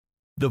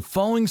The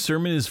following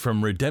sermon is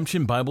from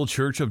Redemption Bible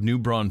Church of New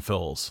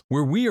Braunfels,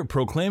 where we are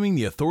proclaiming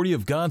the authority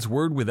of God's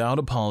Word without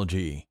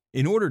apology,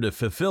 in order to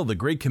fulfill the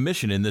Great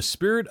Commission in the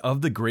spirit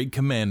of the Great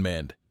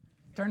Commandment.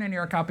 Turn in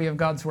your copy of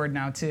God's Word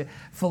now to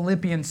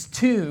Philippians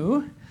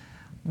 2,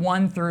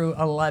 1 through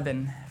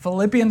 11.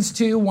 Philippians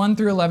 2, 1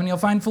 through 11. You'll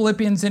find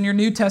Philippians in your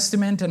New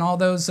Testament and all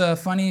those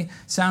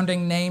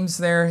funny-sounding names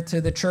there to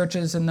the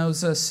churches in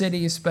those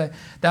cities, but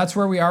that's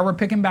where we are. We're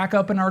picking back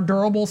up in our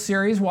Durable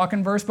series,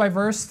 walking verse by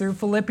verse through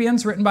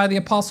Philippians, written by the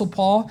Apostle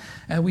Paul.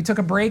 We took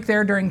a break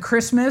there during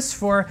Christmas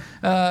to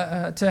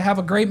have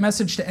a great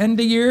message to end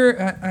the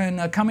year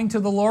and coming to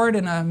the Lord,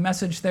 and a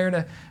message there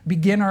to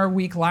begin our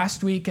week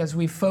last week as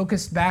we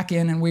focused back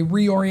in and we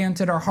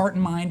reoriented our heart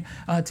and mind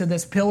to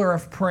this pillar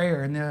of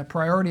prayer and the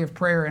priority of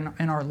prayer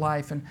in our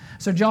life. And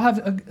so did y'all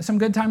have some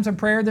good times of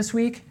prayer this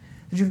week?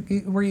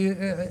 Were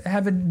you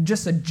having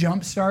just a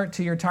jump start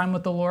to your time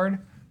with the Lord?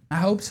 I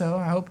hope so.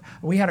 I hope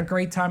we had a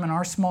great time in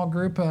our small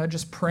group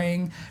just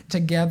praying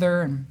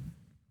together,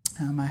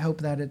 and I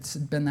hope that it's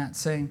been that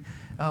same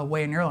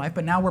way in your life.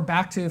 But now we're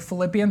back to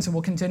Philippians, and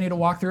we'll continue to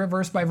walk through it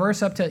verse by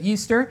verse up to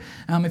Easter.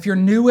 If you're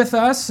new with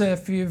us,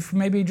 if you've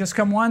maybe just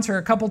come once or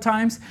a couple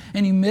times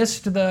and you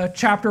missed the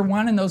chapter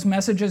 1 and those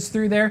messages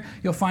through there,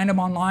 you'll find them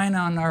online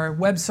on our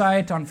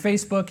website, on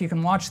Facebook. You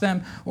can watch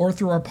them, or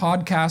through our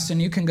podcast,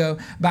 and you can go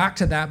back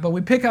to that. But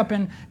we pick up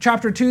in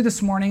chapter 2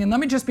 this morning, and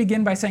let me just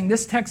begin by saying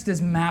this text is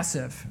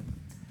massive.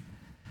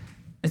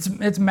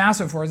 It's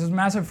massive for us. It's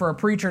massive for a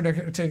preacher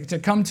to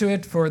come to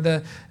it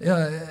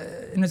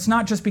and it's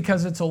not just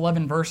because it's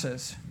 11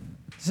 verses.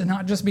 It's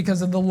not just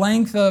because of the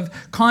length of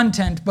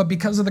content, but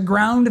because of the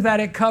ground that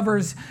it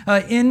covers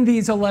in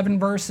these 11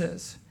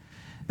 verses.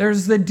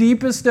 There's the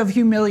deepest of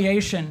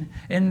humiliation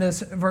in this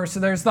verse.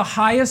 There's the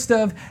highest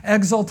of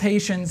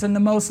exaltations and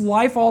the most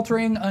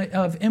life-altering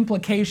of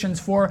implications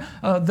for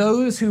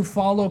those who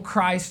follow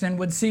Christ and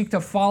would seek to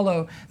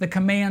follow the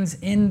commands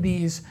in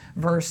these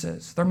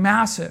verses. They're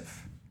massive.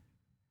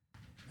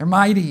 They're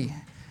mighty.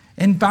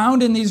 And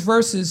bound in these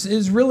verses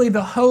is really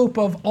the hope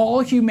of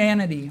all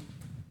humanity.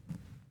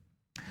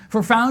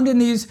 For found in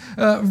these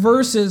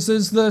verses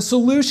is the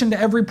solution to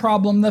every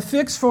problem, the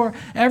fix for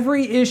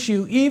every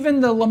issue,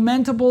 even the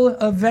lamentable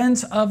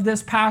events of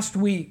this past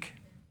week,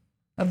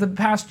 of the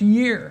past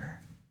year.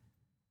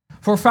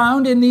 For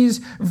found in these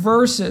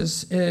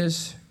verses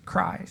is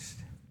Christ.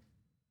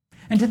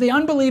 And to the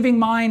unbelieving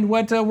mind,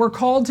 what we're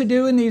called to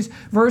do in these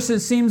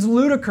verses seems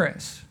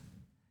ludicrous,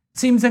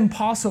 seems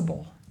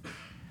impossible.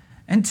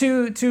 And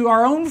to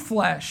our own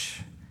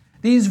flesh,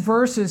 these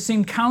verses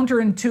seem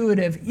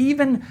counterintuitive,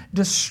 even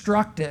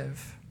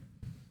destructive.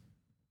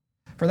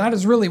 For that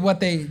is really what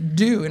they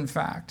do, in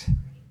fact.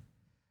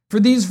 For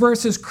these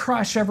verses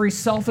crush every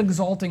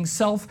self-exalting,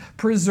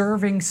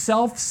 self-preserving,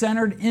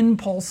 self-centered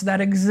impulse that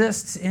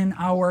exists in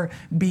our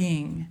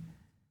being.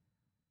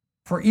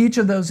 For each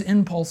of those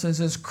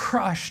impulses is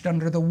crushed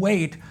under the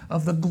weight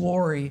of the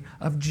glory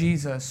of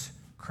Jesus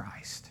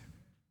Christ.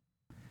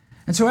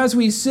 And so as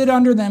we sit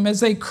under them,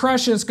 as they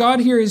crush us, God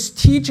here is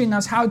teaching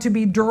us how to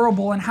be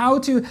durable and how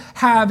to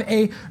have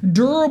a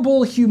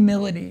durable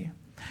humility.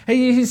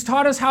 He's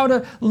taught us how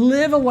to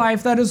live a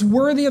life that is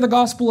worthy of the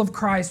gospel of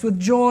Christ, with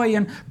joy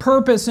and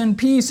purpose and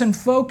peace and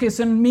focus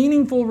and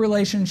meaningful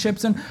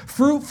relationships and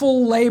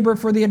fruitful labor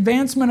for the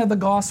advancement of the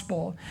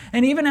gospel.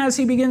 And even as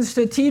he begins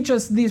to teach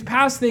us these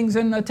past things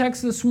in the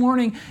text this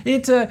morning,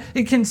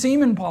 it can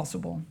seem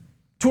impossible.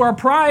 To our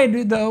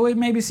pride, though, it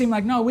maybe seem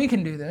like, no, we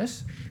can do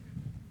this.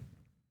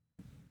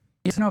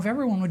 You know, if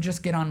everyone would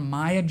just get on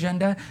my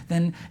agenda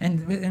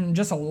and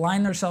just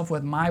align themselves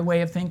with my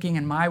way of thinking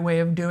and my way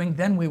of doing,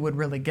 then we would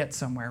really get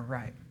somewhere,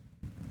 right?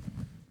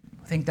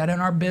 We think that in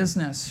our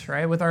business,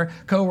 right, with our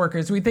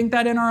coworkers. We think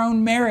that in our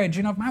own marriage.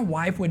 You know, if my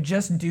wife would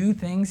just do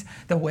things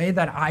the way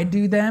that I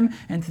do them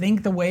and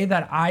think the way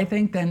that I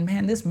think, then,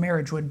 man, this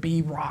marriage would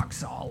be rock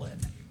solid.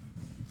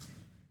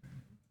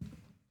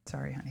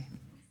 Sorry, honey.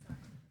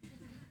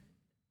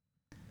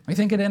 We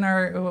think it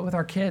with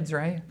our kids,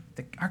 right?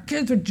 Our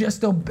kids would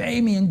just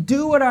obey me and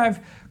do what I've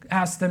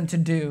asked them to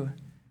do.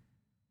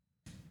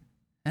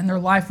 And their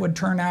life would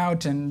turn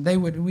out, and they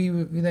would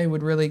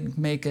really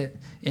make it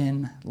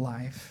in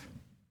life.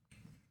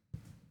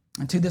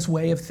 And to this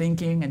way of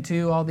thinking, and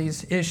to all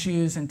these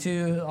issues, and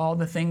to all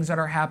the things that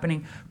are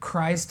happening,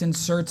 Christ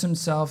inserts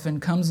himself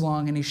and comes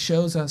along, and he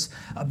shows us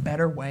a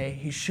better way.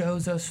 He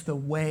shows us the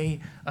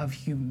way of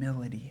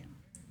humility.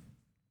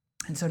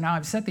 And so now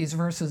I've set these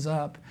verses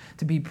up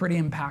to be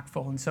pretty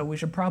impactful, and so we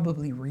should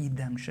probably read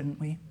them, shouldn't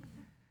we?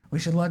 We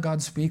should let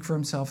God speak for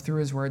himself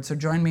through his word. So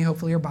join me.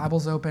 Hopefully your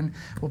Bible's open.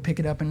 We'll pick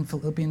it up in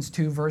Philippians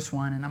 2, verse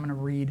 1, and I'm going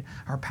to read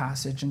our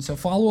passage. And so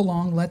follow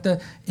along. Let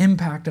the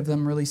impact of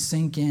them really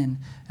sink in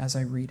as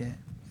I read it.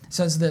 It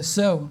says this: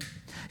 So,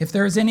 if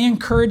there is any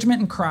encouragement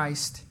in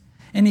Christ,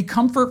 any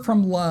comfort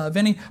from love,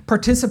 any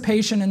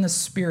participation in the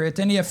Spirit,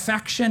 any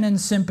affection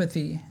and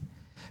sympathy,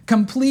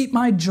 complete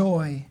my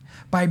joy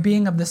by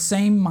being of the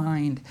same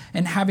mind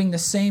and having the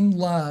same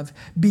love,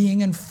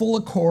 being in full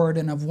accord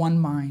and of one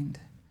mind.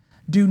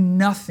 Do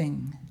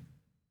nothing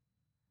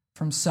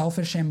from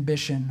selfish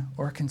ambition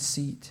or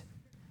conceit,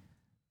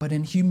 but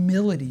in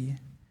humility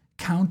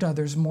count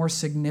others more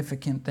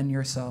significant than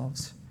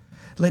yourselves.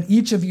 Let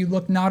each of you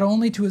look not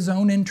only to his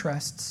own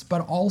interests,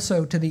 but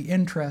also to the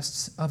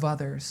interests of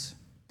others.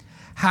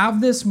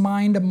 Have this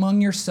mind among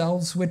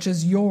yourselves, which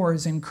is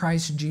yours in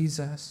Christ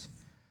Jesus,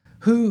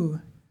 who,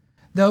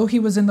 though he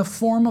was in the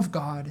form of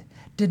God,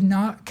 did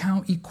not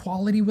count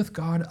equality with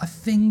God a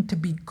thing to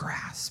be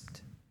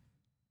grasped,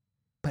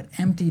 but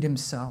emptied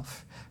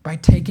himself by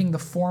taking the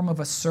form of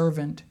a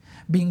servant.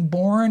 Being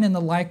born in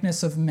the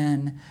likeness of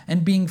men,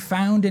 and being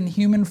found in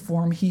human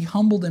form, he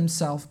humbled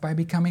himself by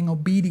becoming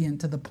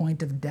obedient to the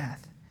point of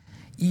death,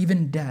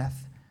 even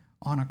death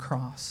on a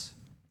cross.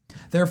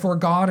 Therefore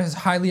God has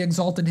highly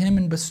exalted him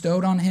and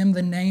bestowed on him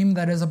the name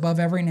that is above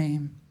every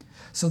name,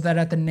 so that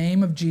at the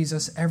name of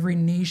Jesus every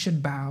knee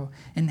should bow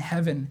in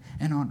heaven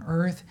and on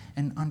earth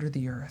and under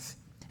the earth,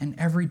 and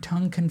every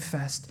tongue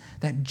confessed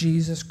that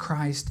Jesus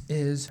Christ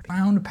is.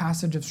 Profound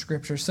passage of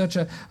Scripture, such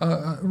a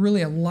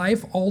really a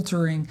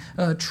life-altering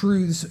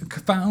truths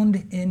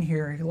found in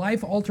here,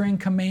 life-altering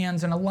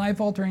commands and a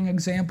life-altering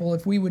example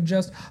if we would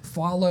just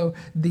follow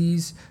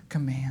these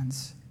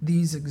commands,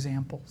 these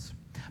examples.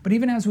 But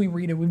even as we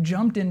read it, we've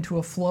jumped into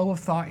a flow of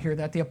thought here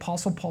that the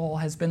Apostle Paul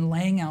has been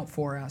laying out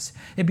for us.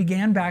 It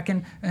began back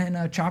in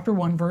chapter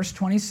 1, verse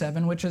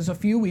 27, which is a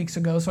few weeks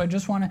ago, so I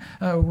just want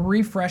to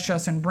refresh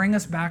us and bring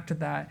us back to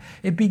that.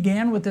 It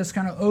began with this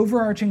kind of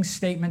overarching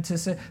statement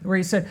where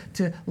he said,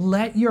 to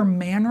let your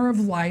manner of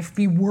life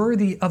be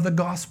worthy of the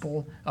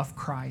gospel of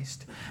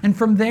Christ. And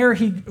from there,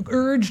 he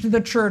urged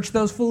the church,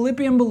 those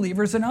Philippian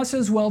believers, and us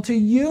as well, to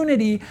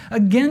unity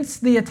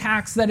against the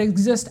attacks that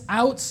exist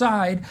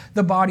outside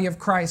the body of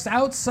Christ,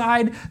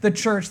 outside the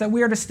church, that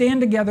we are to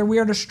stand together, we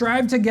are to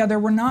strive together,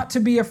 we're not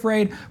to be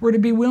afraid, we're to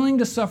be willing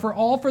to suffer,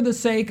 all for the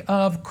sake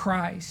of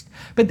Christ.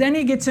 But then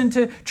he gets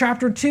into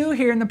chapter 2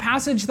 here in the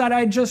passage that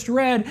I just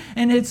read,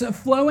 and it's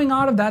flowing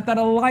out of that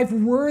a life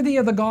worthy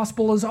of the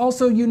gospel is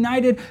also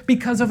united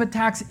because of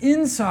attacks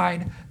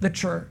inside the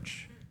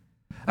church,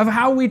 of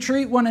how we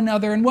treat one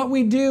another and what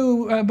we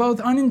do both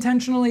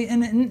unintentionally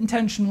and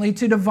intentionally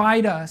to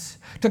divide us,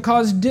 to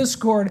cause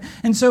discord.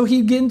 And so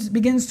he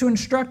begins to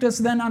instruct us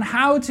then on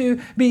how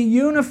to be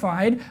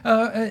unified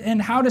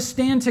and how to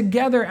stand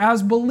together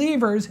as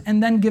believers,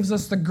 and then gives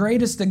us the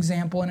greatest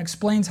example and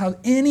explains how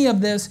any of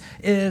this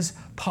is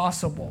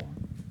possible.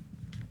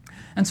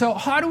 And so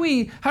how do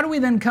we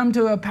then come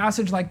to a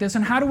passage like this,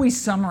 and how do we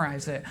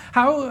summarize it?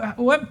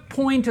 What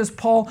point is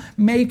Paul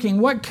making?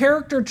 What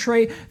character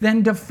trait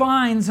then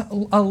defines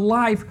a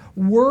life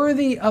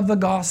worthy of the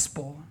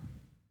gospel?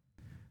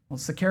 Well,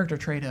 it's the character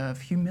trait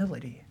of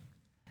humility.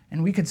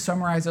 And we could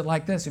summarize it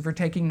like this. If you're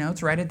taking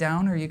notes, write it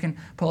down, or you can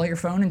pull out your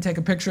phone and take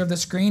a picture of the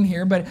screen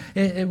here. But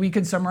we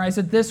could summarize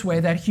it this way,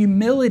 that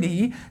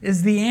humility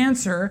is the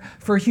answer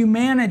for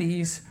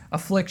humanity's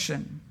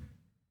affliction.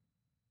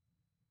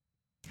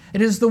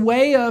 It is the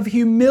way of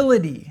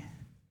humility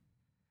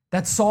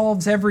that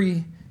solves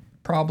every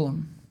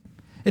problem.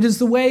 It is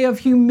the way of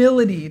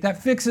humility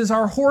that fixes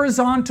our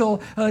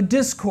horizontal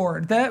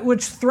discord, that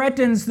which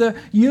threatens the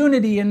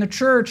unity in the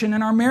church and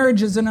in our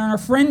marriages and in our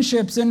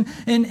friendships and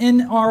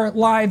in our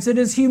lives. It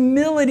is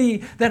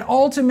humility that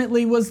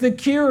ultimately was the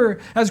cure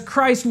as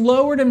Christ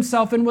lowered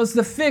himself and was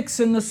the fix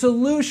and the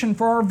solution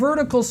for our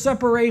vertical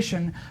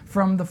separation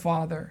from the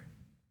Father.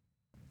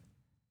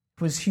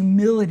 It was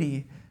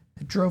humility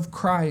that drove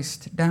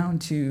Christ down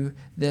to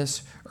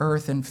this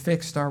earth and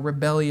fixed our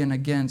rebellion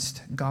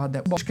against God.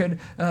 That could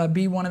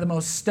be one of the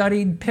most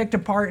studied, picked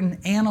apart, and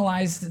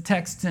analyzed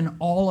texts in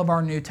all of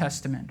our New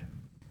Testament.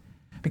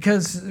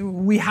 Because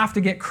we have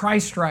to get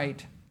Christ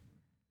right,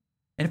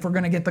 and if we're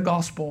going to get the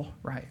gospel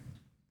right.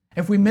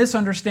 If we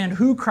misunderstand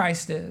who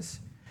Christ is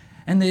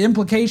and the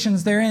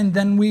implications therein,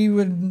 then we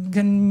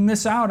can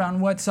miss out on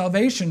what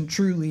salvation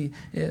truly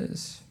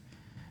is.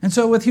 And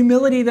so with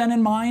humility then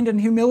in mind, and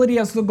humility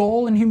as the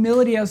goal, and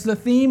humility as the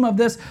theme of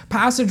this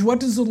passage, what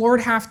does the Lord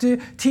have to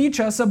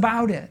teach us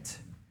about it?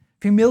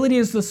 If humility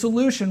is the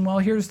solution, well,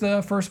 here's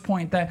the first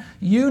point, that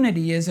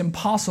unity is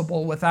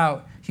impossible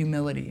without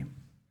humility.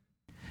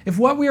 If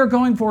what we are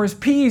going for is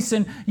peace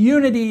and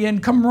unity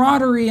and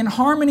camaraderie and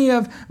harmony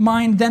of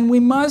mind, then we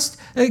must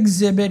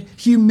exhibit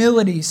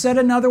humility. Said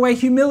another way,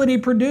 humility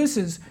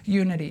produces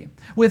unity.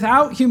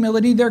 Without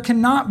humility, there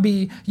cannot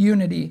be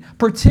unity,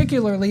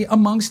 particularly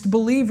amongst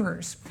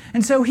believers.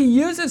 And so he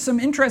uses some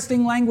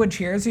interesting language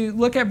here. As you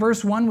look at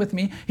verse 1 with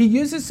me, he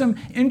uses some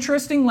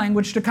interesting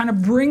language to kind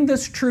of bring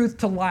this truth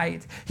to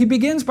light. He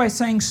begins by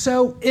saying,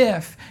 so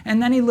if,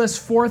 and then he lists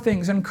 4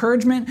 things: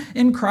 encouragement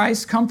in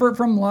Christ, comfort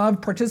from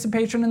love,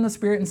 participation in the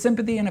Spirit, and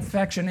sympathy and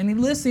affection. And he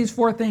lists these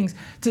 4 things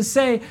to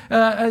say,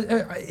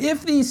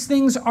 if these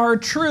things are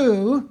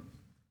true,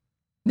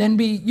 then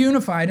be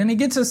unified. And he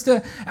gets us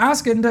to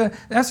ask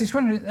these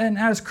questions. And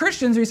as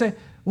Christians, we say,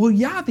 well,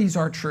 yeah, these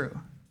are true,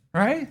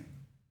 right?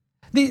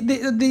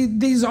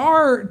 These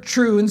are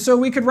true. And so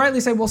we could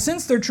rightly say, well,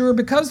 since they're true or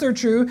because they're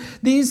true,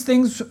 these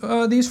things,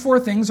 these 4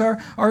 things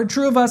are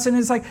true of us. And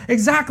it's like,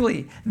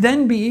 exactly,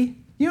 then be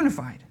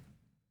unified.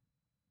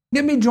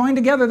 Then be joined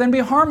together, then be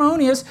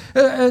harmonious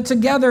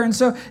together. And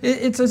so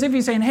it's as if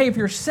he's saying, hey, if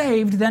you're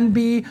saved, then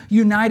be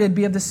united,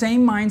 be of the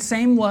same mind,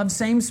 same love,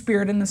 same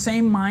spirit, and the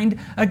same mind.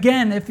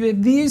 Again, if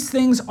these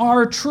things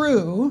are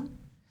true,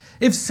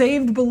 if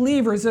saved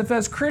believers, if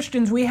as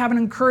Christians we have an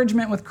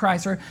encouragement with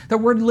Christ, or the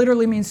word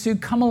literally means to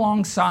come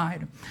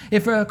alongside.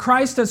 If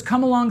Christ has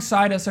come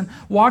alongside us and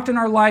walked in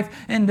our life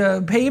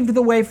and paved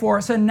the way for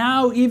us, and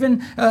now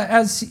even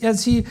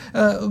as he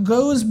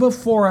goes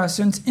before us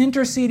and is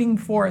interceding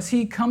for us,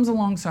 he comes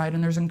alongside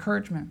and there's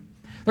encouragement.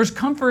 There's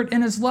comfort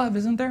in his love,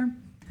 isn't there?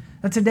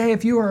 That today,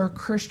 if you are a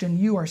Christian,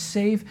 you are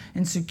safe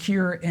and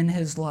secure in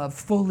his love,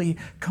 fully,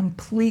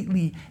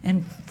 completely,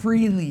 and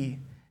freely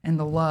in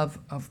the love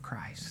of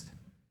Christ.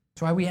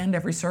 That's why we end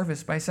every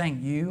service by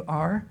saying, you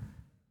are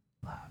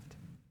loved.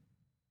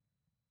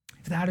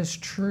 If that is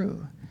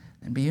true,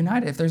 then be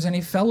united. If there's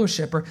any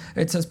fellowship, or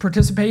it says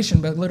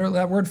participation, but literally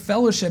that word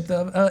fellowship,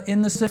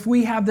 if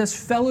we have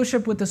this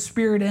fellowship with the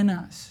Spirit in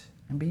us,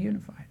 and be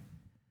unified.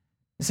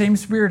 The same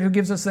Spirit who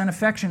gives us then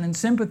affection and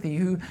sympathy,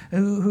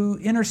 who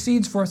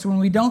intercedes for us when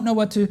we don't know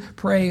what to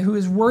pray, who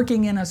is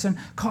working in us and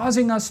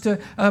causing us to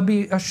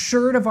be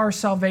assured of our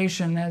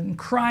salvation and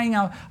crying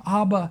out,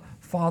 Abba,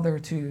 Father,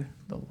 to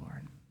the Lord.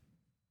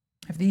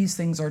 If these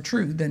things are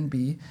true, then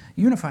be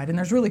unified. And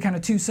there's really kind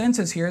of two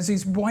senses here as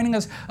he's pointing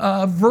us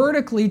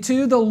vertically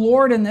to the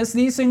Lord in this.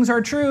 These things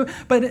are true.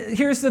 But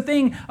here's the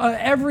thing.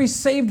 Every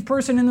saved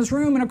person in this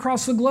room and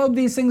across the globe,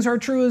 these things are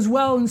true as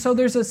well. And so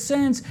there's a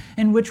sense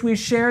in which we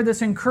share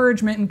this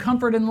encouragement and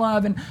comfort and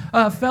love and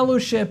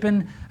fellowship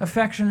and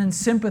affection and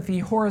sympathy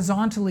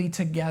horizontally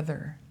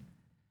together.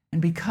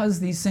 And because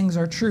these things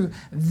are true,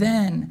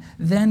 then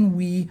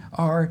we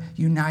are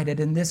united.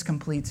 And this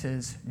completes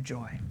his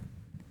joy.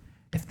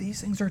 If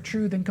these things are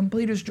true, then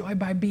complete his joy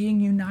by being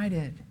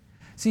united.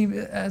 See,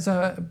 as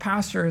a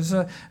pastor, as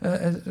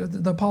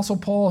the Apostle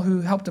Paul,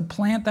 who helped to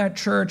plant that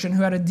church and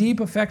who had a deep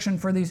affection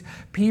for these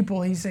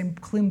people, he's saying,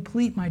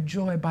 complete my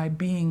joy by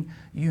being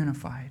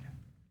unified.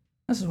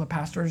 This is what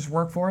pastors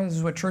work for. This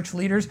is what church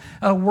leaders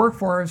work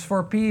for, is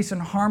for peace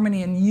and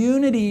harmony and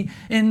unity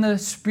in the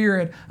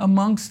Spirit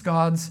amongst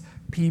God's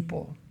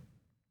people.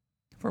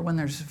 For when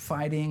there's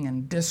fighting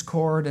and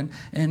discord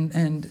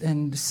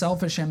and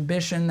selfish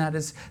ambition that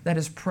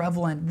is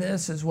prevalent,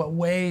 this is what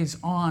weighs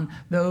on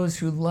those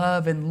who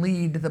love and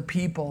lead the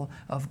people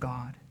of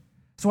God.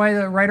 That's why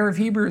the writer of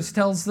Hebrews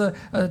tells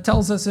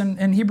us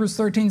in Hebrews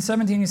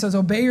 13:17, he says,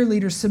 obey your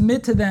leaders,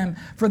 submit to them,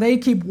 for they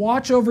keep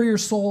watch over your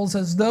souls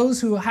as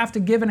those who have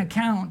to give an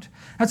account.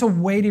 That's a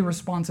weighty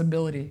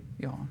responsibility,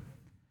 y'all.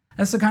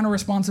 That's the kind of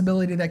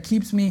responsibility that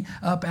keeps me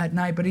up at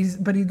night. But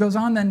he goes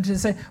on then to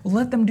say, well,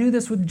 let them do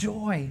this with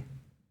joy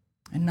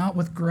and not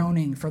with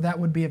groaning, for that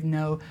would be of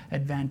no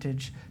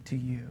advantage to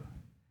you.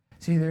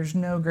 See, there's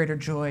no greater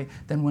joy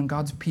than when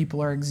God's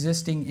people are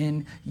existing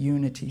in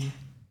unity.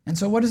 And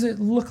so what does it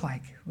look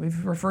like?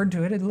 We've referred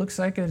to it. It looks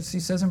like, as he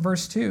says in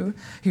verse 2,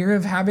 here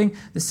of having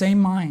the same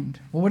mind.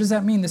 Well, what does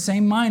that mean? The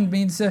same mind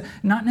means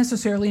not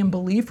necessarily in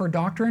belief or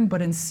doctrine,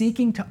 but in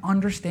seeking to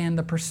understand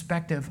the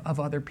perspective of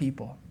other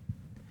people.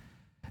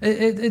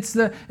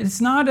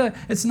 It's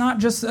not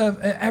just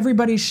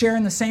everybody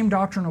sharing the same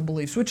doctrinal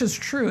beliefs, which is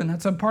true, and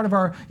that's a part of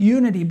our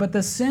unity. But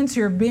the sense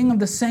here of being of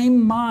the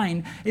same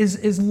mind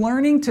is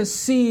learning to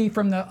see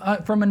from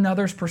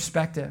another's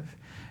perspective.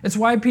 It's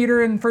why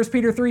Peter in 1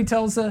 Peter 3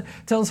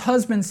 tells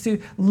husbands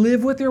to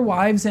live with your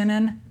wives in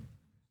an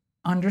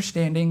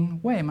understanding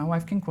way. My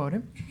wife can quote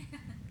it.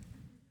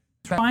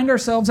 Find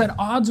ourselves at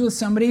odds with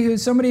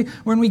somebody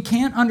when we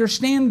can't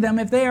understand them.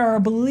 If they are a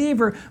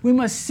believer, we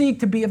must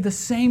seek to be of the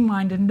same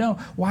mind and know,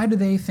 why do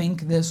they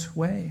think this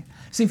way?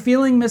 See,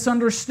 feeling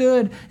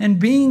misunderstood and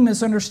being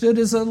misunderstood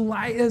is a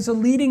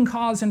leading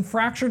cause in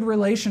fractured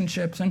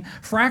relationships and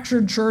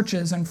fractured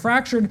churches and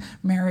fractured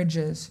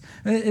marriages.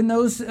 In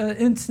those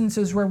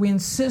instances where we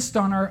insist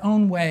on our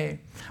own way,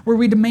 where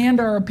we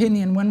demand our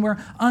opinion, when we're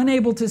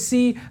unable to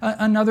see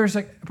another's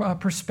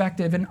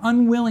perspective and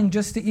unwilling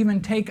just to even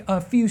take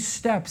a few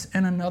steps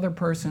in another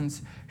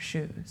person's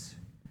shoes.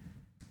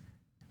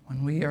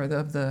 When we are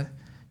of the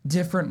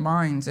different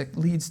minds, it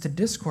leads to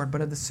discord,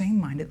 but of the same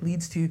mind, it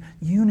leads to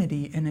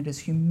unity, and it is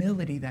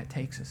humility that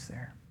takes us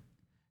there.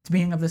 It's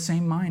being of the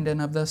same mind and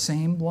of the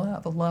same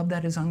love, a love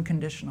that is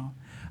unconditional,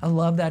 a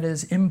love that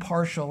is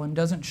impartial and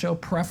doesn't show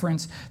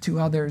preference to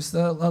others,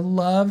 a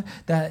love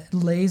that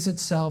lays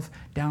itself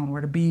down. We're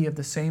to be of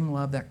the same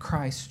love that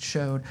Christ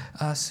showed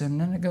us. And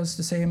then it goes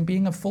to say, in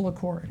being of full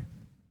accord.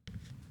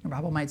 The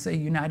Bible might say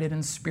united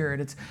in spirit.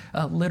 It's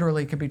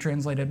literally could be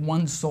translated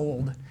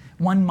one-souled.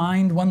 One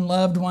mind, one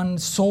loved, one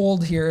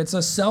souled here. It's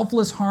a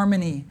selfless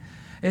harmony.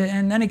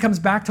 And then he comes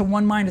back to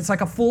one mind. It's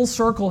like a full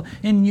circle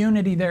in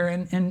unity there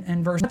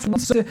in verse. Not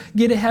to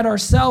get ahead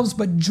ourselves,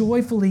 but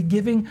joyfully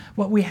giving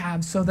what we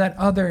have so that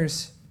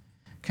others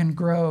can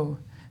grow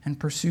and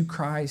pursue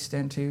Christ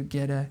and to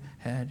get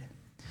ahead.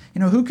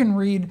 You know, who can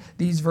read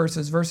these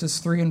verses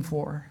 3 and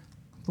 4?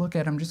 Look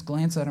at them, just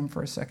glance at them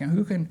for a second.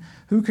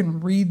 Who can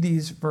read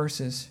these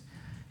verses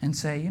and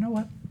say, you know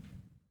what?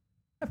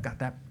 I've got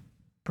that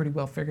pretty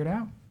well figured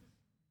out.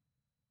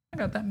 I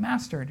got that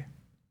mastered.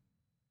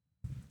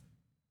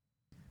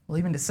 Well,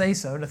 even to say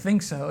so, to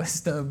think so,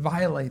 is to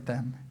violate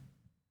them.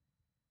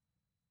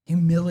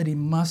 Humility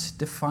must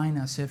define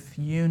us if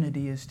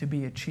unity is to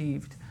be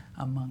achieved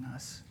among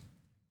us.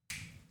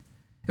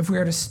 If we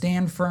are to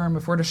stand firm,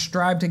 if we're to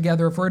strive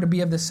together, if we're to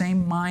be of the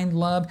same mind,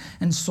 love,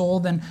 and soul,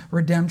 then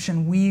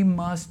redemption, we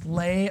must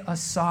lay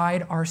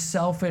aside our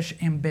selfish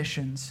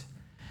ambitions.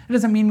 It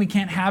doesn't mean we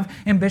can't have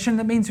ambition.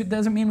 It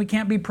doesn't mean we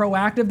can't be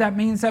proactive. That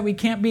means that we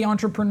can't be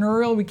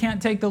entrepreneurial. We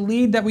can't take the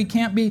lead. That we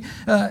can't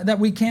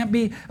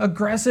be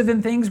aggressive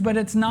in things. But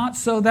it's not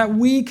so that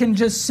we can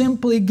just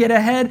simply get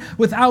ahead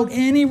without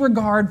any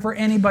regard for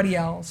anybody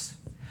else.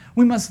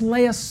 We must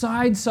lay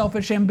aside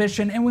selfish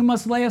ambition, and we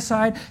must lay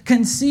aside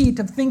conceit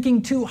of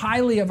thinking too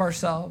highly of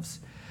ourselves,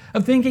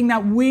 of thinking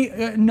that we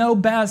know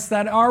best,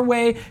 that our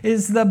way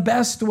is the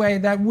best way,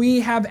 that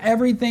we have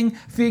everything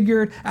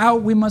figured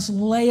out. We must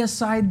lay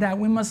aside that.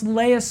 We must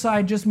lay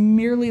aside just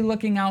merely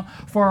looking out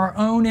for our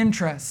own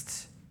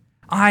interests.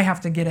 I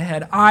have to get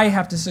ahead. I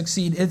have to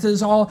succeed. It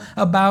is all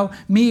about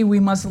me.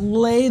 We must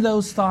lay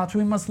those thoughts.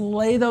 We must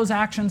lay those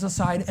actions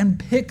aside and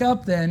pick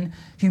up then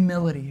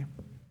humility.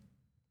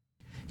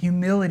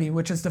 Humility,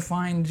 which is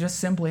defined just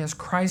simply as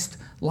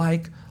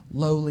Christ-like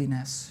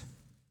lowliness.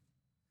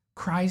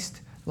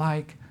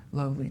 Christ-like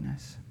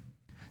lowliness.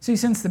 See,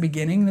 since the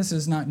beginning, this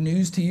is not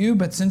news to you,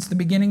 but since the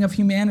beginning of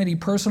humanity,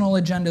 personal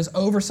agendas,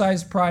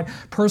 oversized pride,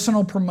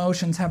 personal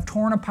promotions have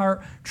torn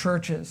apart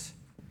churches.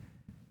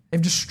 They've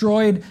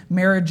destroyed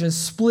marriages,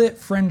 split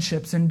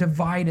friendships, and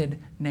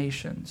divided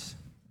nations.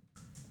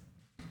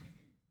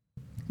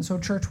 And so,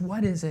 church,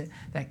 what is it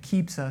that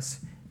keeps us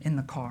in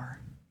the car?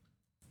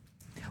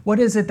 What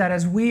is it that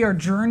as we are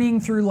journeying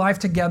through life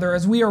together,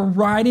 as we are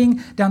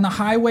riding down the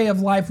highway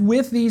of life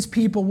with these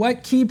people,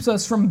 what keeps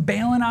us from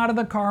bailing out of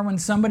the car when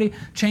somebody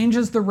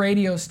changes the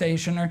radio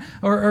station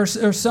or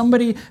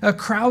somebody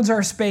crowds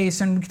our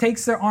space and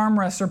takes their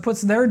armrest or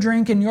puts their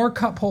drink in your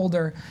cup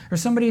holder or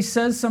somebody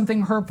says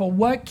something hurtful?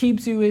 What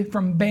keeps you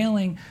from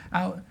bailing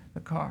out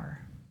the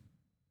car?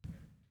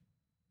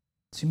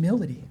 It's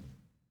humility.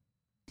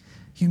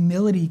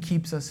 Humility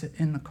keeps us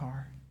in the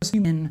car.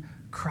 In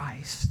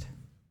Christ.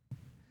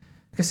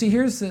 Because see,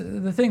 here's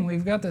the thing.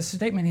 We've got this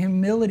statement.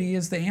 Humility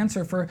is the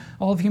answer for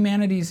all of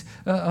humanity's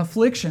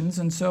afflictions.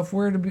 And so if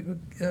we're to be,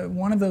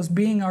 one of those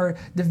being our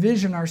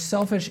division, our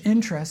selfish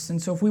interests,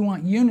 and so if we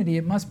want unity,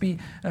 it must be,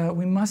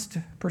 we must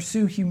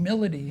pursue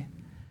humility.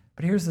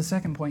 But here's the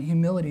second point.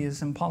 Humility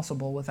is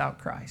impossible without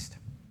Christ.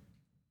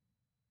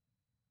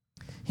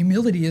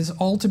 Humility is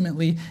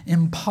ultimately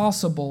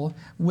impossible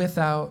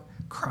without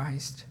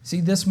Christ. See,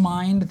 this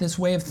mind, this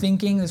way of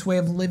thinking, this way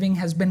of living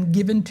has been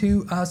given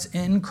to us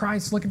in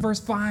Christ. Look at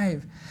verse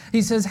 5.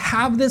 He says,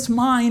 have this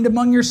mind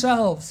among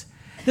yourselves.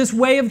 This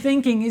way of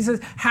thinking, he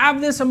says, have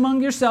this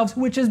among yourselves,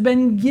 which has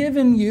been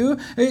given you,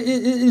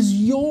 is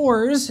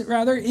yours,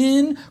 rather,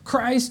 in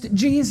Christ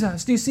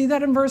Jesus. Do you see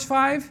that in verse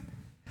 5?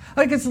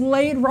 Like it's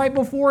laid right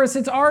before us.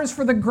 It's ours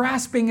for the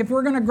grasping. If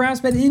we're going to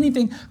grasp at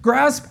anything,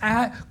 grasp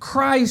at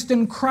Christ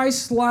and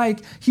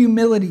Christ-like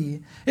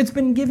humility. It's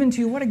been given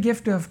to you. What a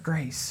gift of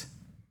grace.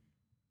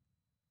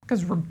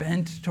 Because we're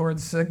bent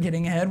towards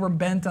getting ahead. We're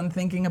bent on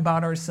thinking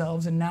about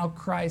ourselves. And now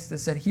Christ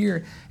has said,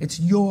 here, it's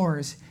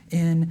yours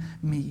in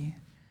me.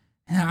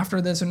 And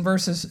after this, in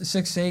verses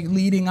 6 to 8,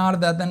 leading out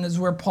of that, then is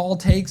where Paul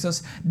takes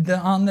us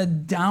on the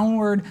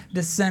downward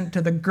descent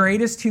to the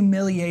greatest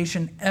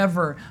humiliation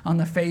ever on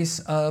the face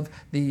of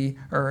the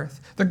earth.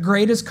 The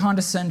greatest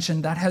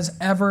condescension that has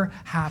ever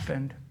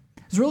happened.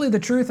 It's really the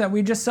truth that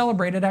we just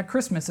celebrated at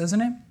Christmas,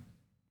 isn't it?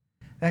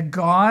 That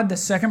God, the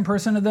second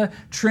person of the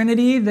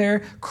Trinity,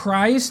 there,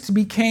 Christ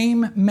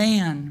became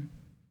man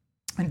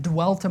and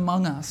dwelt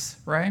among us,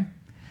 right?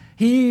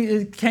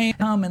 He came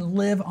and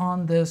live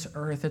on this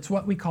earth. It's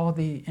what we call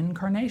the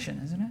incarnation,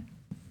 isn't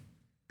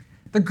it?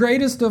 The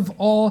greatest of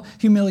all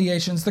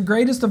humiliations, the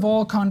greatest of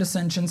all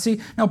condescension.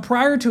 See, now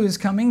prior to his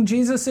coming,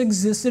 Jesus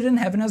existed in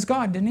heaven as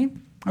God, didn't he?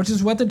 Which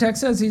is what the text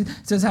says. He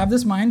says, have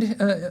this mind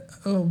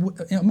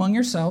among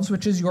yourselves,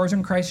 which is yours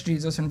in Christ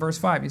Jesus, in verse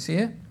 5. You see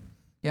it?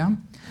 Yeah?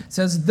 It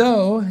says,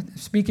 though,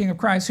 speaking of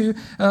Christ,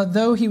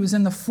 though he was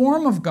in the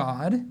form of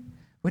God,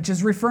 which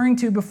is referring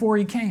to before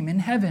he came, in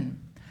heaven.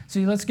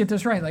 See, let's get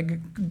this right.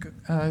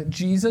 Like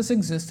Jesus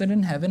existed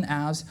in heaven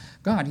as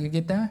God. You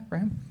get that,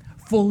 right?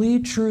 Fully,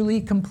 truly,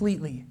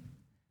 completely.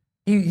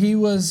 He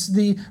was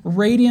the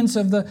radiance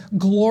of the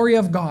glory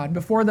of God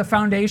before the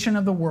foundation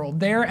of the world.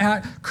 There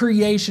at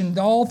creation,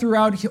 all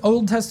throughout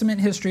Old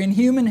Testament history and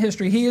human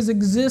history, he has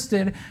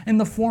existed in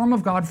the form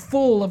of God,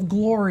 full of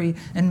glory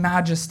and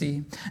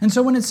majesty. And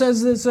so when it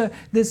says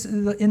this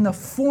in the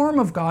form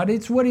of God,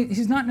 it's what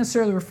he's not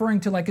necessarily referring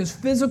to like his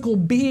physical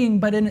being,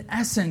 but in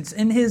essence,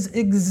 in his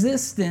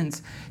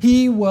existence,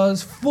 he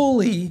was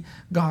fully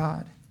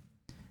God.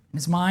 In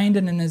his mind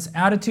and in his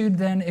attitude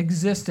then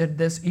existed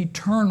this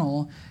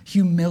eternal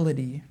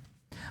humility,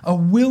 a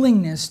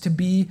willingness to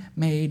be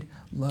made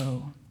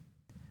low.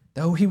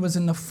 Though he was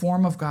in the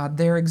form of God,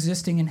 there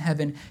existing in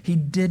heaven, he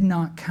did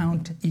not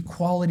count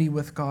equality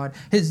with God,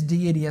 his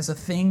deity, as a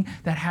thing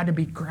that had to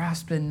be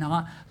grasped and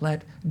not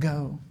let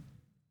go.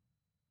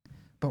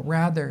 But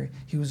rather,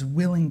 he was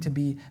willing to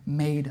be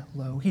made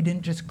low. He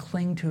didn't just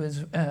cling to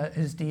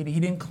his deity. He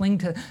didn't cling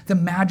to the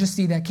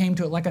majesty that came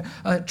to it like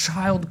a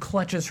child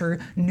clutches her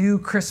new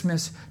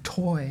Christmas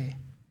toy.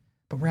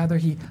 But rather,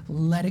 he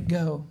let it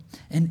go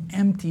and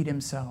emptied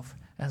himself,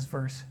 as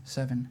verse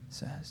 7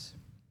 says.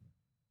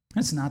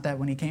 It's not that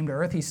when he came to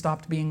earth, he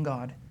stopped being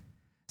God.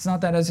 It's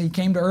not that as he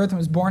came to earth and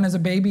was born as a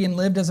baby and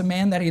lived as a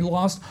man that he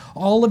lost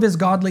all of his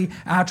godly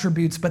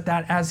attributes, but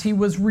that as he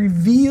was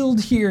revealed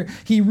here,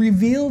 he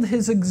revealed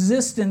his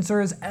existence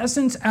or his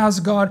essence as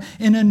God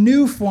in a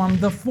new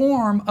form, the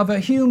form of a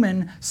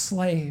human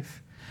slave.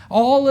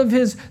 All of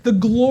the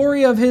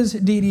glory of his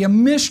deity, a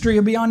mystery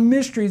beyond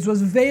mysteries,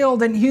 was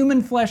veiled in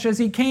human flesh as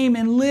he came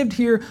and lived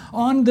here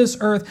on this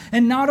earth.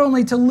 And not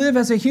only to live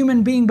as a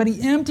human being, but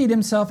he emptied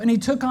himself and he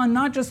took on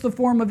not just the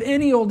form of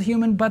any old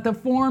human, but the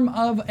form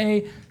of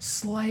a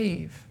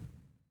slave,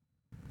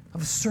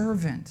 of a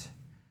servant,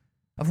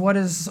 of what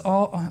is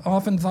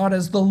often thought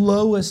as the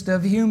lowest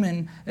of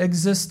human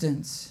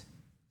existence.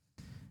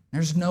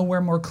 There's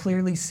nowhere more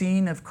clearly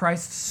seen of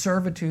Christ's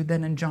servitude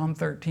than in John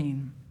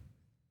 13.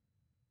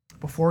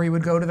 Before he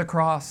would go to the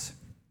cross,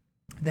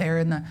 there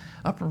in the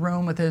upper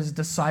room with his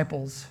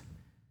disciples,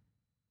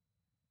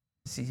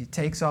 he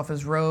takes off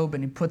his robe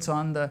and he puts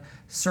on the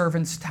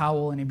servant's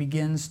towel and he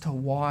begins to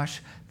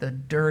wash the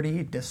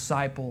dirty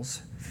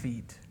disciples'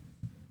 feet.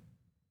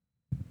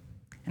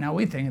 And now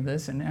we think of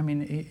this, and I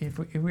mean, if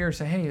we were to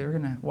say, hey, you're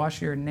going to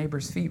wash your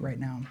neighbor's feet right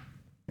now,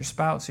 your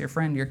spouse, your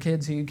friend, your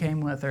kids who you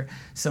came with, or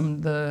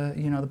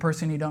the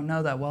person you don't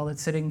know that well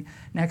that's sitting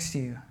next to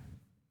you.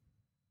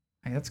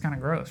 Like, that's kind of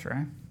gross,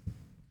 right?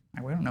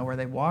 We don't know where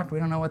they've walked. We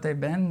don't know what they've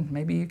been.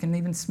 Maybe you can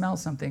even smell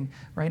something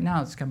right now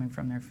that's coming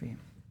from their feet.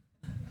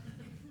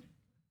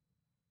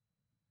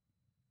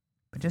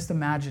 But just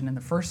imagine in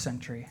the first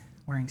century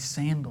wearing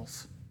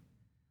sandals,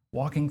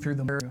 walking through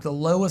the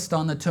lowest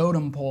on the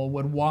totem pole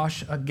would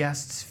wash a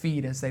guest's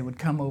feet as they would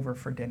come over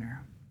for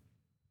dinner.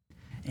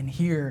 And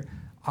here,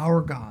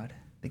 our God,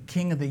 the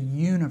King of the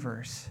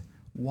universe,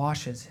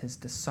 washes his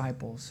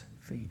disciples'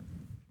 feet.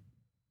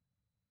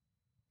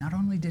 Not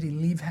only did he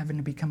leave heaven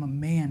to become a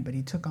man, but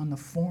he took on the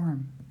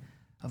form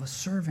of a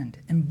servant,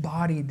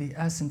 embodied the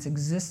essence,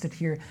 existed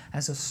here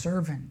as a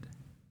servant,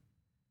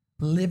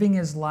 living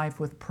his life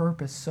with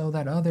purpose so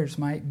that others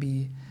might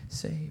be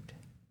saved.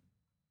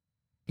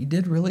 He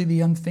did really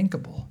the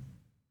unthinkable.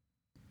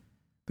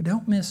 But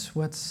don't miss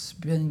what's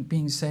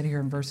being said here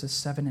in verses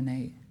 7 and 8.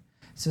 It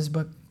says,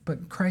 but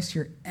Christ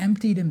here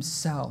emptied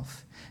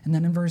himself. And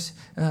then in verse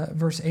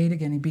 8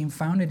 again, he being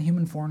found in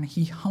human form,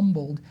 he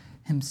humbled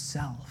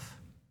himself.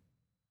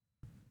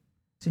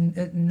 So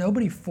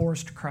nobody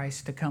forced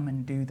Christ to come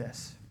and do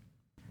this.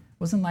 It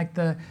wasn't like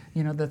the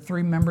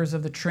three members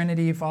of the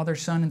Trinity, Father,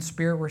 Son, and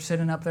Spirit, were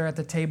sitting up there at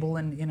the table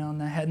and in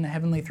the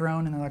heavenly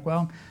throne, and they're like,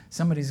 well,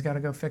 somebody's got to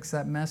go fix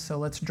that mess, so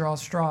let's draw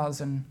straws.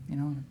 And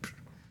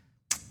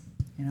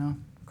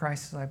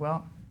Christ is like,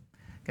 well,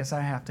 guess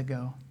I have to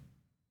go.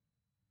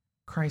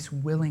 Christ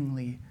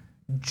willingly,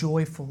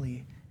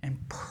 joyfully, and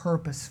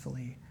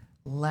purposefully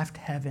left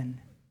heaven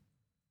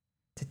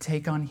to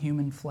take on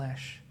human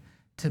flesh,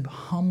 to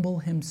humble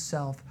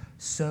himself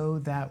so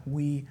that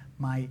we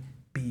might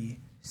be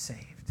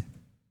saved.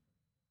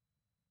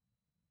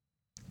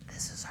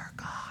 This is our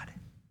God.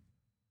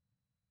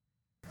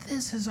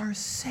 This is our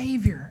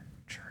Savior,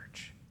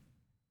 church.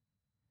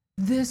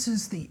 This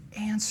is the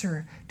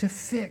answer to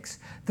fix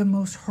the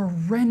most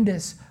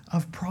horrendous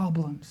of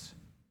problems.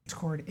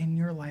 In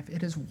your life,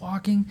 it is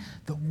walking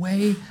the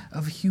way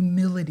of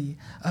humility,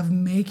 of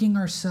making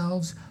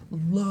ourselves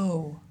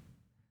low,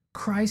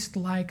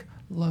 Christ-like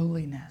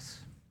lowliness.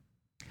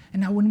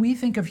 And now when we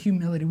think of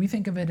humility, we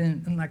think of it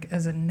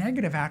as a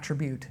negative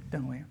attribute,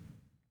 don't we?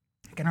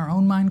 Like in our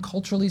own mind,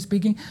 culturally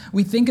speaking,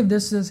 we think of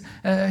this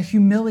as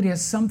humility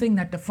as something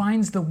that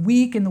defines the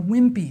weak and the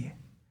wimpy,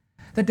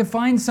 that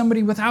defines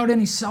somebody without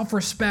any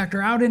self-respect or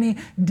without any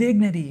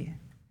dignity.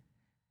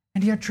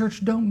 And yet,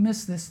 church, don't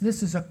miss this.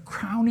 This is a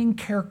crowning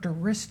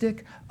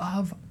characteristic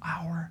of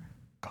our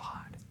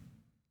God.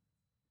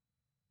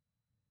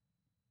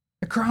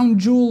 A crown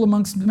jewel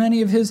amongst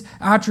many of his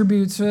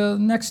attributes,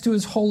 next to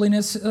his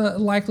holiness,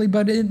 likely,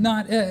 but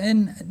not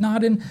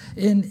in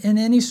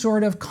any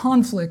sort of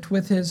conflict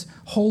with his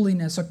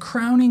holiness. A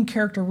crowning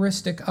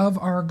characteristic of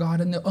our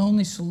God and the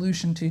only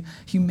solution to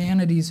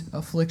humanity's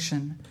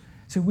affliction.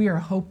 So we are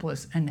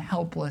hopeless and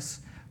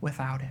helpless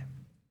without it.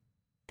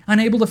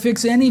 Unable to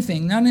fix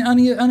anything,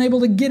 unable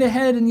to get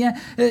ahead, and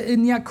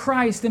yet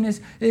Christ, in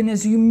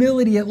his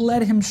humility, it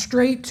led him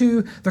straight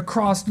to the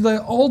cross,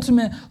 the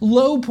ultimate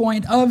low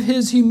point of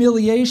his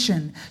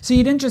humiliation. See,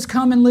 he didn't just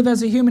come and live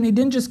as a human. He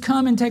didn't just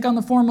come and take on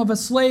the form of a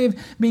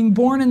slave, being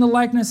born in the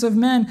likeness of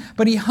men,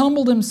 but he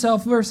humbled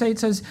himself, verse 8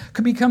 says,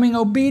 becoming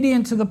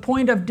obedient to the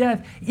point of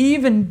death,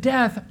 even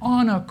death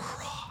on a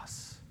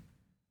cross.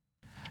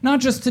 Not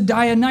just to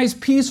die a nice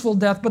peaceful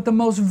death, but the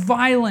most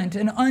violent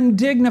and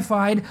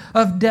undignified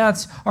of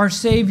deaths. Our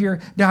Savior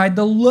died,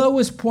 the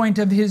lowest point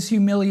of his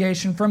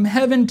humiliation, from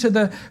heaven to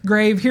the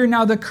grave. Here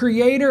now the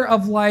creator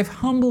of life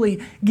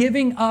humbly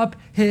giving up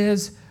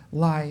his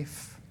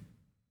life.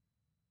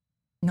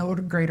 No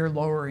greater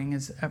lowering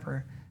has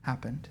ever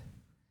happened.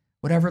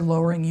 Whatever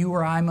lowering you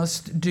or I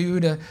must do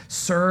to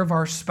serve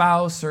our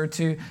spouse or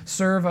to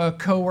serve a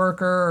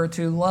coworker or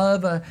to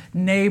love a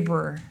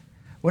neighbor,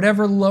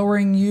 whatever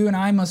lowering you and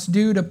I must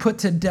do to put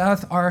to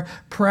death our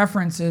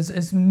preferences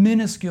is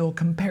minuscule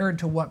compared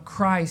to what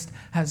Christ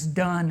has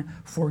done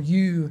for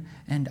you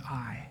and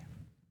I.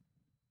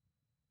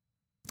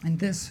 And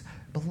this,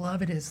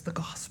 beloved, is the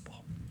gospel.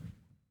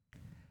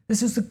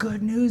 This is the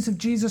good news of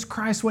Jesus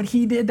Christ, what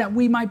he did that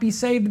we might be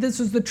saved. This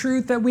is the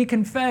truth that we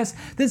confess.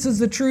 This is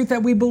the truth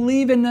that we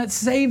believe in that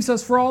saves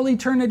us for all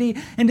eternity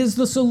and is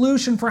the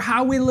solution for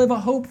how we live a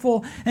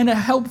hopeful and a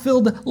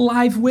help-filled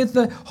life with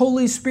the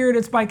Holy Spirit.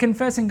 It's by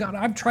confessing, God,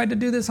 I've tried to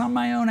do this on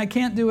my own. I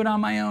can't do it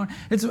on my own.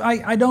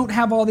 I don't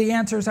have all the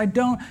answers. I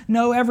don't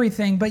know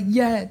everything. But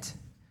yet,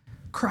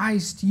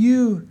 Christ,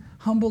 you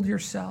humbled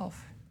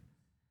yourself.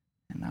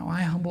 And now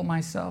I humble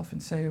myself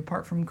and say,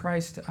 apart from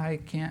Christ, I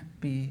can't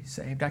be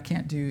saved. I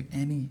can't do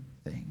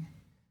anything.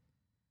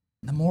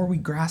 The more we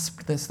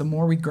grasp this, the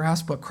more we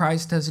grasp what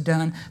Christ has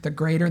done, the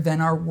greater then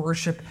our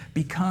worship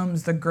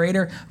becomes. The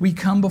greater we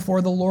come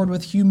before the Lord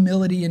with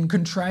humility and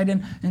contrite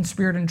in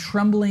spirit and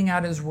trembling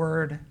at his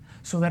word,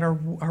 so that our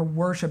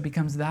worship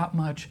becomes that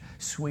much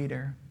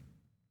sweeter.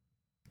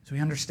 So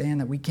we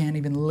understand that we can't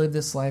even live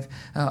this life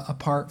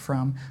apart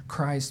from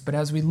Christ. But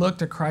as we look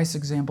to Christ's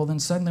example, then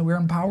suddenly we're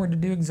empowered to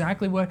do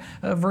exactly what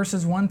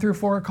verses 1 through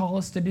 4 call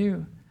us to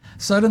do.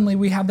 Suddenly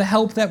we have the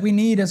help that we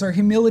need as our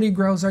humility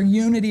grows, our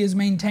unity is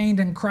maintained,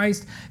 and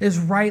Christ is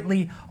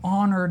rightly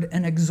honored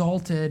and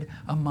exalted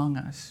among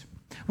us.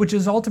 Which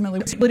is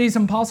ultimately, humility is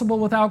impossible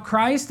without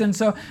Christ, and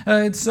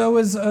so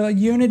is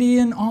unity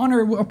and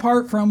honor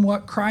apart from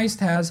what Christ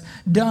has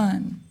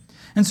done.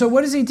 And so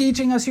what is he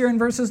teaching us here in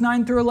verses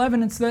 9 through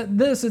 11? It's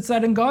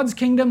that in God's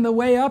kingdom, the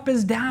way up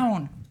is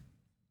down.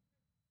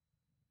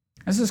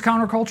 This is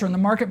counterculture. In the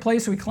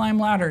marketplace, we climb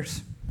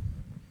ladders.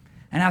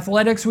 In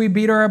athletics, we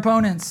beat our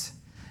opponents.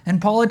 In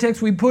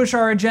politics, we push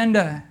our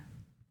agenda.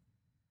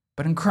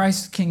 But in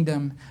Christ's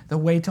kingdom, the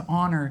way to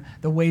honor,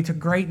 the way to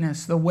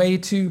greatness, the way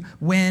to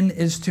win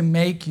is to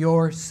make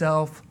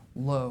yourself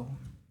low.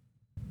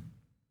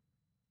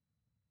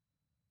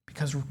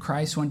 Because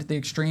Christ went to the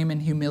extreme in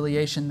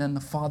humiliation, then the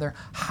Father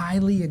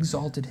highly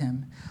exalted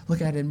him.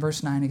 Look at it in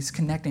verse 9. He's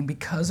connecting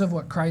because of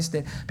what Christ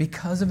did,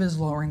 because of his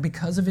lowering,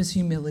 because of his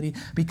humility,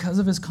 because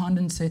of his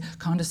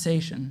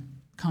condescension.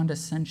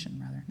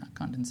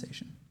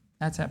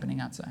 That's happening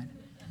outside.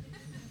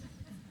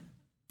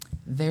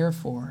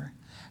 Therefore,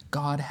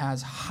 God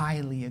has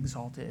highly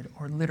exalted,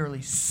 or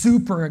literally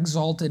super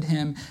exalted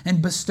him, and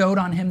bestowed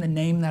on him the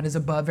name that is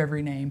above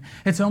every name.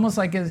 It's almost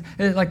like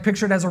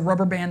pictured as a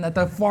rubber band, that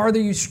the farther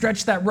you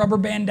stretch that rubber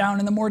band down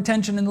and the more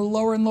tension and the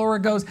lower and lower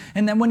it goes,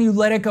 and then when you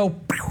let it go,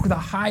 the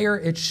higher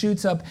it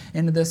shoots up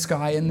into the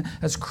sky. And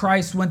as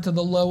Christ went to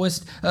the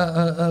lowest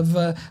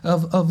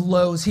of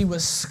lows, he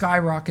was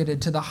skyrocketed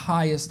to the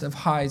highest of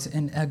highs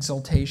in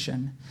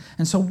exaltation.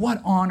 And so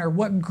what honor,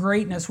 what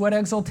greatness, what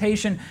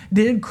exaltation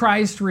did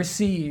Christ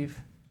receive?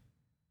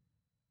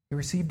 He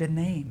received a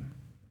name.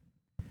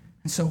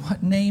 And so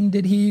what name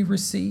did he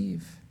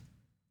receive?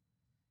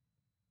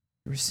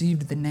 He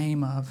received the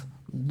name of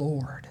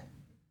Lord.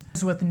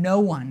 With no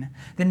one,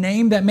 the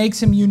name that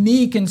makes him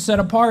unique and set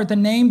apart, the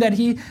name that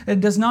he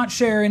does not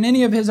share in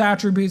any of his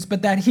attributes,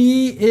 but that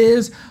he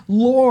is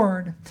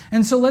Lord.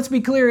 And so let's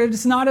be clear,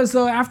 it's not as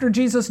though after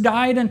Jesus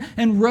died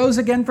and rose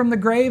again from the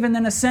grave and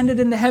then ascended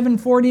into heaven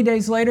 40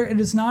 days later, it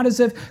is not as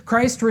if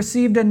Christ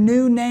received a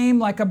new name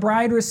like a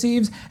bride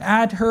receives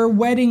at her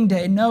wedding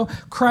day. No,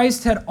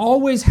 Christ had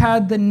always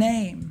had the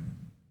name.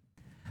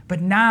 But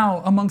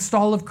now, amongst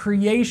all of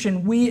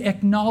creation, we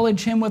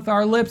acknowledge him with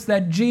our lips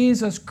that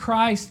Jesus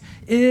Christ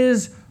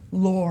is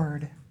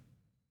Lord.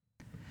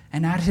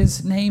 And at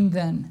his name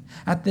then,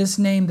 at this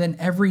name then,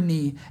 every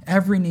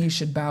knee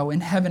should bow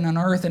in heaven, on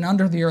earth, and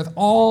under the earth.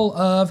 All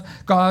of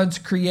God's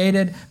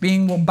created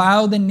being will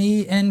bow the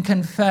knee and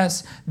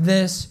confess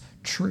this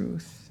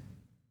truth.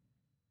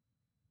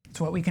 It's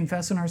what we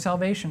confess in our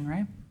salvation,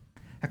 right?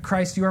 That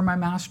Christ, you are my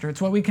master.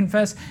 It's what we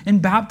confess in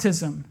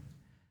baptism.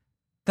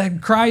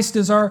 That Christ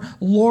is our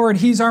Lord,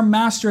 he's our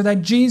master,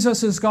 that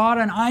Jesus is God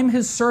and I'm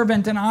his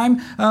servant, and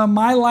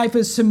my life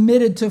is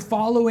submitted to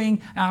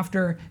following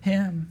after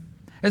him.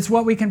 It's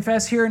what we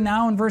confess here and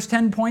now, and verse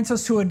 10 points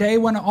us to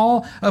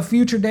a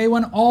future day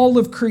when all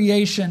of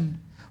creation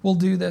will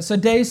do this. A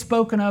day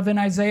spoken of in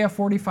Isaiah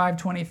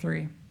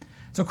 45:23.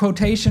 It's a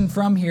quotation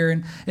from here.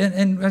 And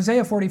in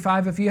Isaiah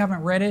 45, if you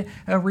haven't read it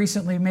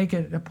recently, make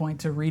it a point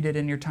to read it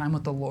in your time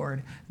with the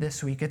Lord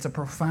this week. It's a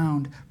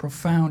profound,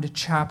 profound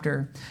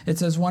chapter. It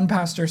says, one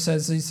pastor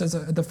says,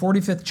 the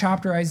 45th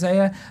chapter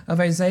of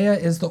Isaiah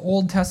is the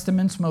Old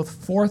Testament's most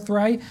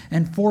forthright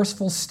and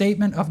forceful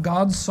statement of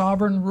God's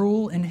sovereign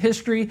rule in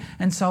history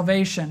and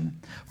salvation.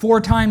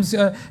 4 times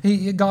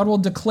God will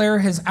declare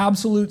his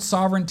absolute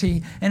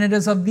sovereignty. And it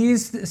is of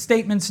these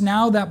statements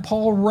now that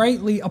Paul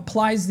rightly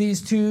applies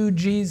these to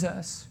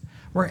Jesus,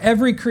 where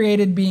every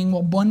created being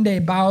will one day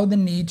bow the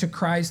knee to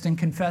Christ and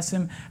confess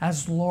him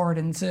as Lord.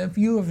 And so if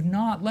you have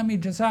not, let me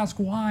just ask,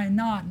 why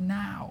not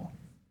now?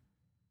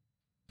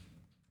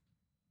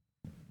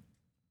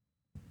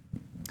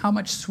 How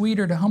much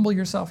sweeter to humble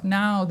yourself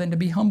now than to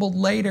be humbled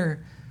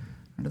later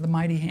under the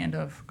mighty hand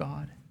of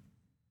God.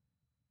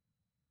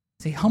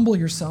 See, humble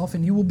yourself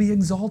and you will be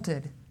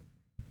exalted.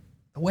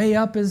 The way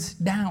up is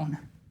down.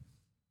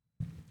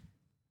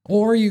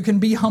 Or you can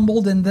be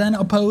humbled and then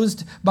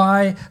opposed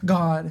by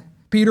God.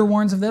 Peter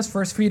warns of this,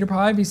 1 Peter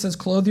 5, he says,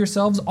 clothe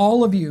yourselves,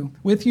 all of you,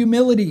 with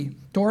humility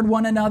toward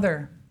one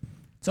another.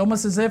 It's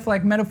almost as if,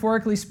 like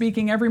metaphorically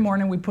speaking, every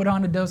morning we put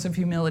on a dose of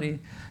humility.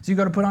 So you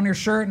go to put on your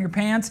shirt and your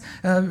pants,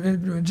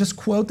 just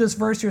quote this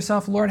verse to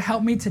yourself, Lord,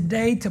 help me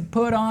today to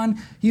put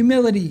on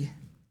humility.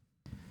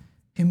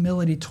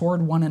 Humility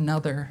toward one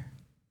another,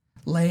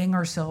 laying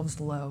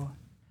ourselves low.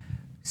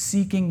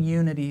 Seeking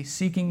unity,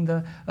 seeking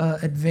the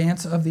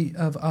advance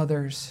of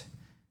others.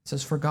 It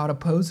says, for God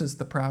opposes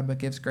the proud, but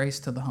gives grace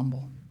to the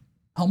humble.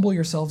 Humble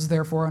yourselves,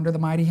 therefore, under the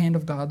mighty hand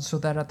of God, so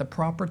that at the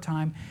proper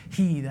time,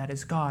 he, that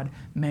is God,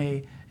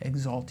 may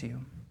exalt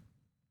you.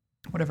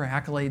 Whatever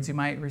accolades you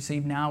might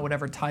receive now,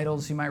 whatever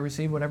titles you might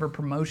receive, whatever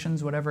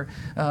promotions, whatever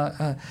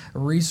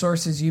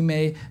resources you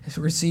may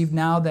receive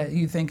now that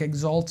you think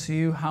exalts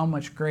you, how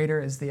much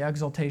greater is the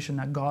exaltation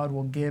that God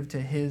will give to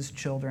his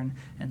children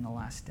in the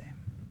last day.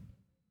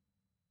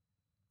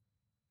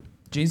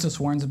 Jesus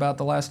warns about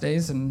the last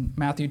days in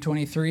Matthew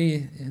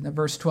 23, in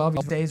verse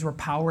 12. Days where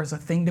power is a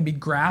thing to be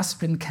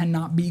grasped and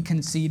cannot be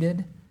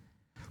conceded.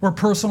 Where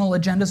personal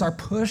agendas are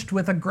pushed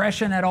with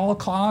aggression at all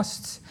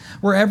costs.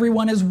 Where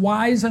everyone is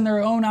wise in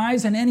their own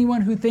eyes and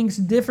anyone who thinks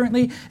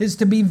differently is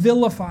to be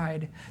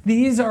vilified.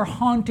 These are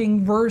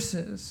haunting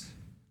verses.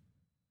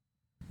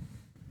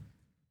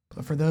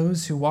 But for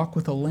those who walk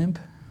with a limp,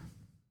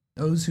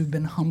 those who've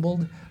been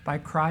humbled by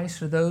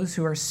Christ, or those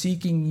who are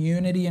seeking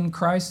unity in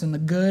Christ and the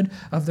good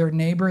of their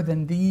neighbor,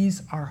 then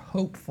these are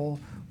hopeful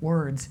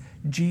words.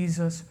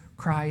 Jesus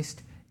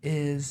Christ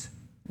is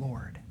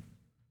Lord.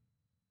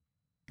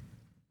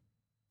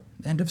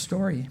 End of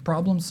story.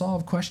 Problem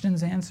solved.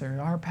 Questions answered.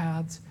 Our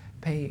paths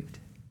paved.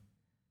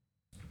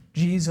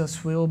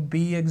 Jesus will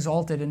be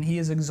exalted, and he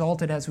is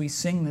exalted as we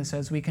sing this,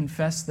 as we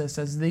confess this,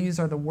 as these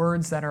are the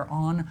words that are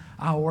on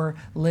our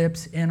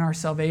lips in our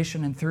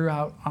salvation and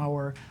throughout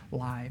our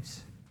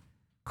lives.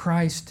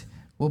 Christ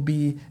will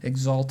be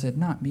exalted,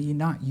 not me,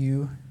 not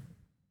you.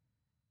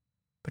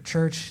 But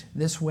church,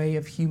 this way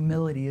of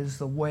humility is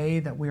the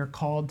way that we are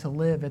called to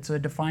live. It's a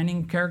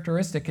defining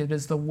characteristic. It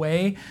is the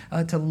way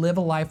to live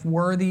a life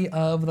worthy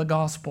of the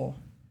gospel.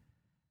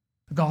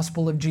 The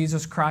gospel of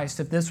Jesus Christ.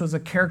 If this was a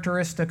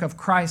characteristic of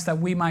Christ that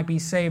we might be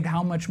saved,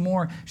 how much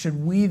more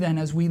should we then,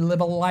 as we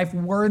live a life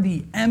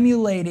worthy,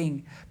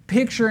 emulating,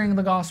 picturing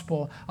the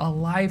gospel, a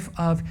life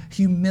of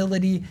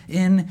humility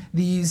in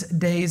these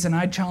days? And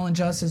I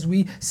challenge us as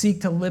we seek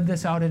to live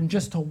this out and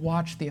just to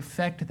watch the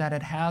effect that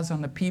it has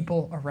on the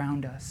people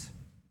around us.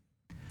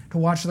 To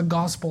watch the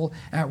gospel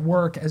at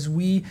work as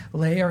we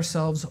lay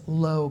ourselves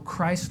low,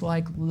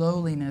 Christ-like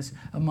lowliness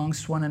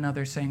amongst one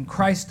another, saying,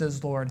 Christ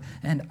is Lord,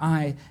 and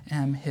I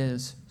am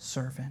his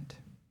servant.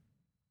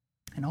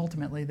 And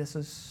ultimately, this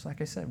is,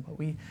 like I said, what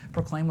we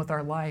proclaim with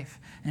our life,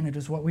 and it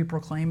is what we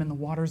proclaim in the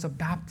waters of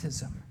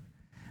baptism.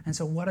 And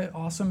so what an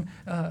awesome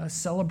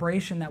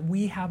celebration that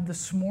we have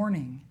this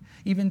morning,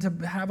 even to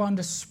have on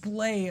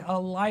display a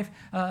life,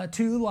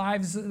 2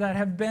 lives that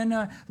have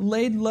been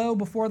laid low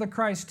before the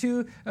Christ,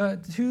 two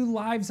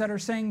lives that are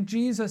saying,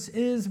 Jesus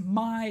is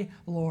my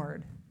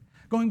Lord.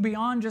 Going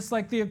beyond just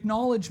like the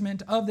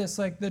acknowledgement of this,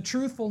 like the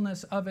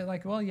truthfulness of it,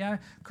 like, well, yeah,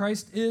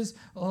 Christ is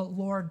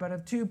Lord, but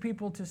of 2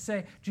 people to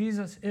say,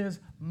 Jesus is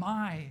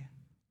my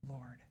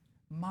Lord,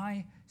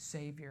 my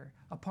Savior.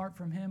 Apart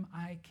from him,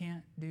 I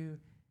can't do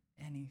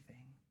anything.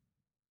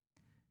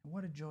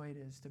 What a joy it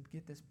is to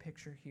get this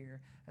picture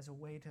here as a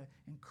way to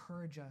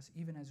encourage us,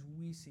 even as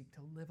we seek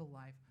to live a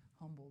life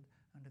humbled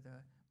under the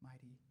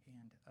mighty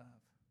hand of God.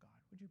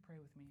 Would you pray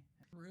with me?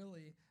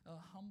 Really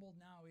humbled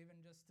now, even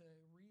just to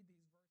read